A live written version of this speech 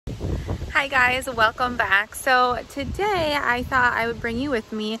Hi guys, welcome back. So today I thought I would bring you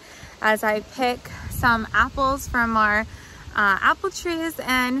with me as I pick some apples from our apple trees,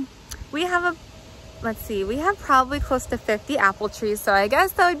 and we have we have probably close to 50 apple trees, so I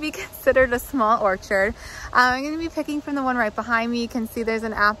guess that would be considered a small orchard. I'm going to be picking from the one right behind me. You can see there's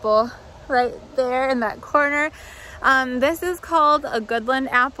an apple right there in that corner. This is called a Goodland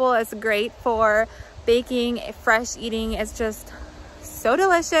apple. It's great for baking, fresh eating. It's just so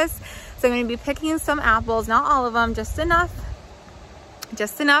delicious. So I'm going to be picking some apples, not all of them, just enough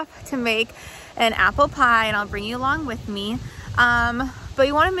to make an apple pie, and I'll bring you along with me. But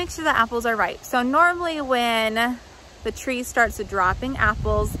you want to make sure the apples are ripe. So normally when the tree starts dropping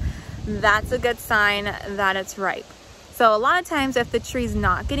apples, that's a good sign that it's ripe. So a lot of times if the tree's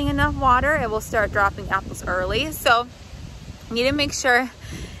not getting enough water, it will start dropping apples early. So you need to make sure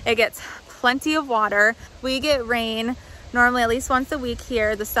it gets plenty of water. We get rain normally at least once a week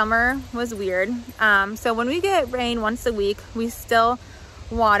here. The summer was weird. So when we get rain once a week, we still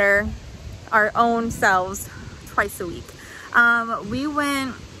water our own selves twice a week. We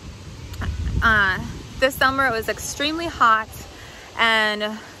went, this summer it was extremely hot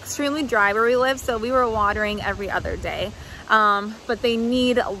and extremely dry where we live, so we were watering every other day. But they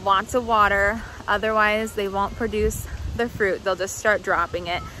need lots of water, otherwise they won't produce the fruit. They'll just start dropping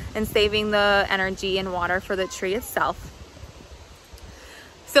it and saving the energy and water for the tree itself.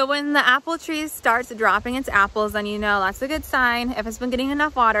 So when the apple tree starts dropping its apples, then you know that's a good sign. If it's been getting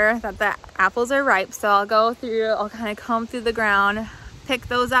enough water, that the apples are ripe. So I'll kind of comb through the ground, pick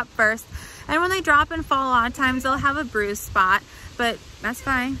those up first. And when they drop and fall, a lot of times they'll have a bruise spot, but that's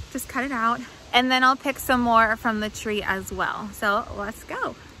fine, just cut it out. And then I'll pick some more from the tree as well. So let's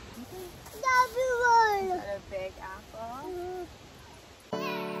go. Got a big apple.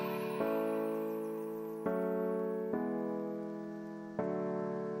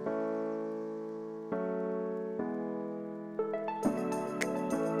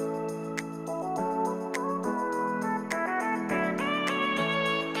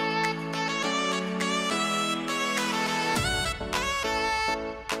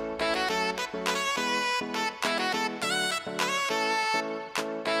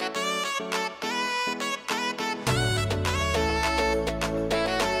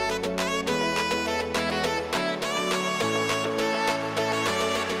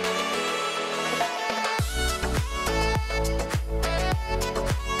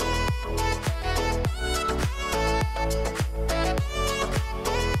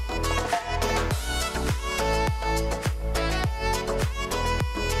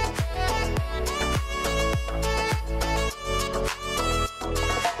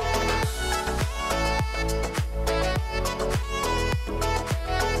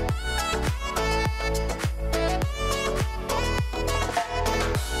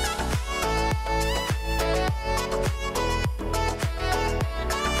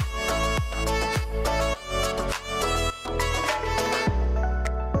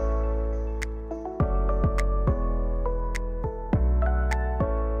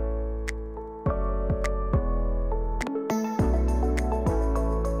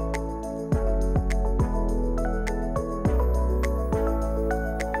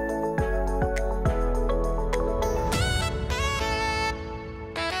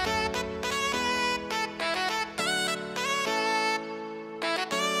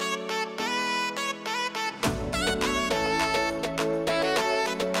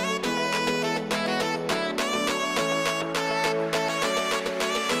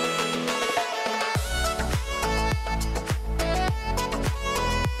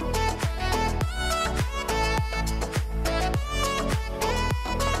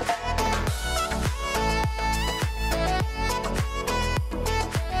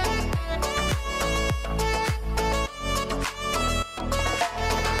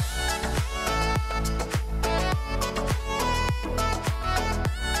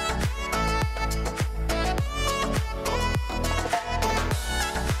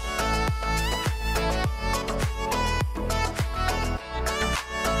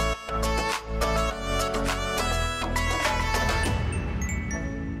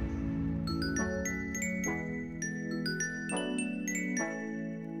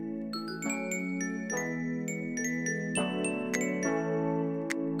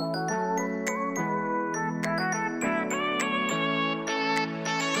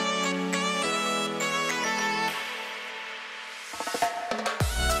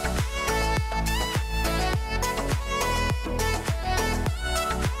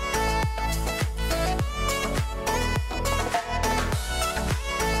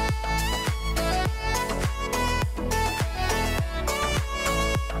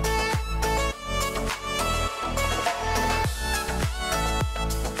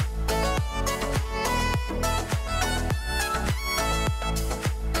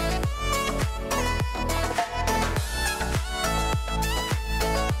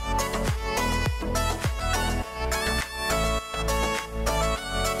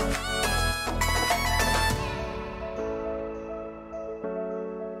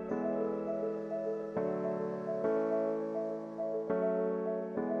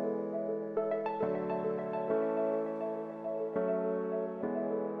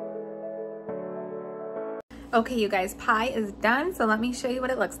 Okay, you guys, pie is done, so let me show you what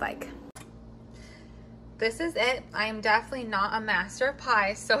it looks like. This is it. I am definitely not a master of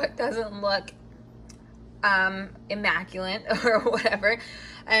pie, so it doesn't look immaculate or whatever.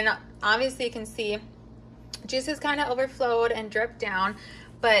 And obviously you can see juices kind of overflowed and dripped down,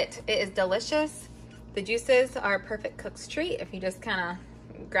 but it is delicious. The juices are a perfect cook's treat if you just kind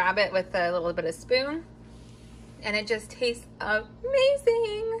of grab it with a little bit of spoon, and it just tastes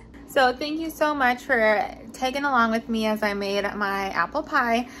amazing. So thank you so much for tagging along with me as I made my apple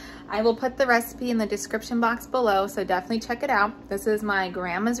pie. I will put the recipe in the description box below, so definitely check it out. This is my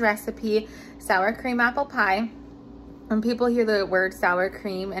grandma's recipe, sour cream apple pie. When people hear the word sour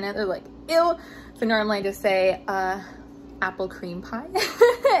cream in it, they're like, ew. So normally I just say apple cream pie.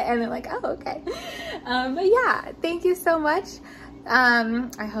 And they're like, oh, okay. But yeah, thank you so much.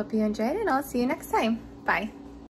 I hope you enjoyed it, and I'll see you next time. Bye.